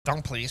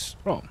Don't, please.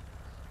 Bro.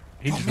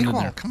 Oh,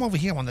 Miguel, come over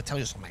here. I want to tell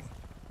you something.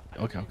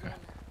 Okay, okay.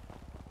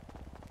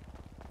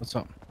 What's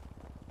up?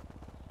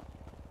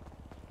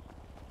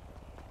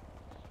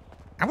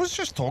 I was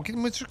just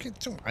talking with you.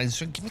 I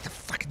said, give me the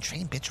fucking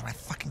train, bitch, or I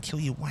fucking kill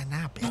you right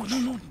now, bitch.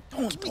 No,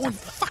 don't. Give me the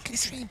fucking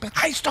train, bitch.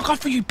 I stuck up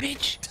for you,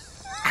 bitch.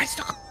 I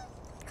stuck up.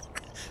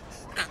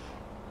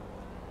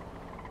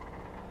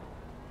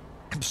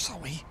 I'm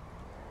sorry.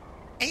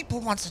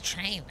 April wants a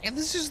train, and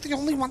this is the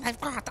only one I've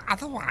got.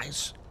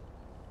 Otherwise,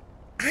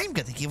 I'm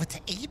gonna give it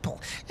to April.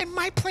 And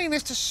my plan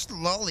is to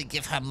slowly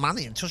give her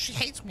money until she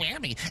hates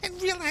Whammy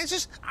and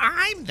realizes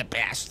I'm the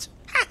best.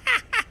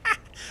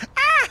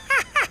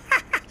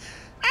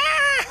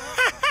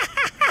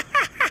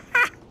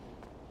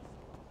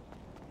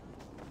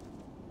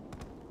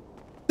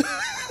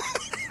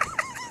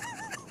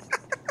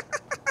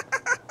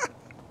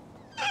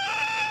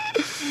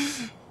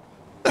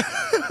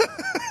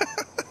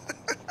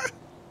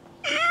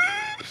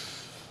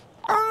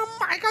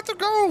 I got to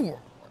go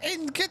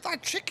and get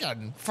that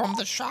chicken from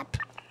the shop.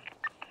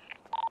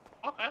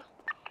 Okay.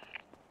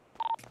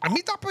 I'll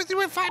meet up with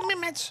you in 5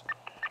 minutes.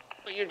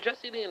 But you're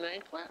just eating an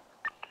eggplant?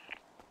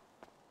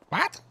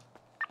 What?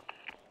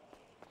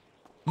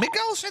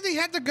 Miguel said he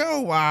had to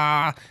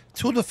go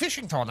to the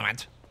fishing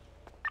tournament.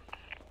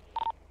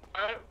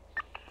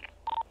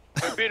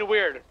 You're being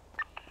weird.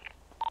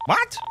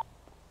 What?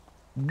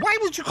 Why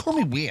would you call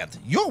me weird?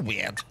 You're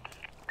weird.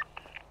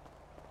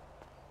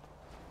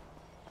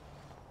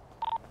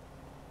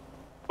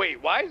 Wait,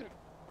 why is...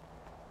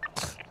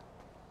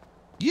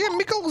 Yeah,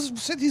 Miguel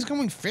said he's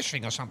going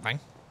fishing or something.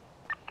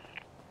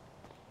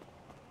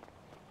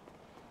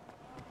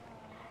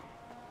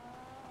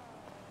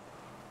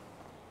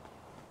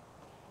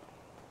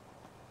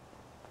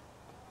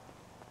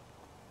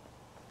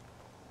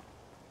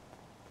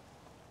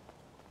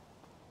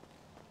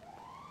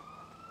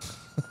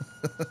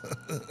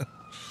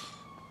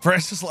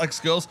 Francis likes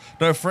girls.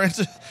 No,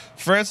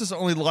 Francis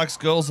only likes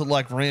girls that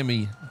like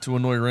Rami to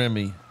annoy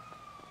Rami.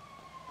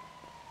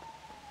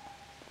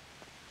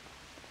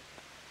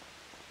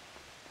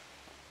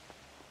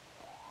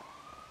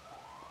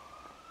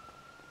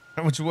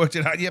 Haven't you worked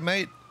it out yet,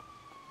 mate?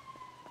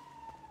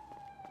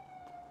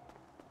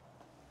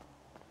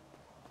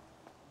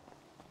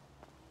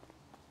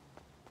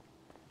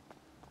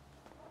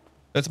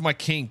 That's my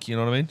kink, you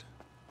know what I mean?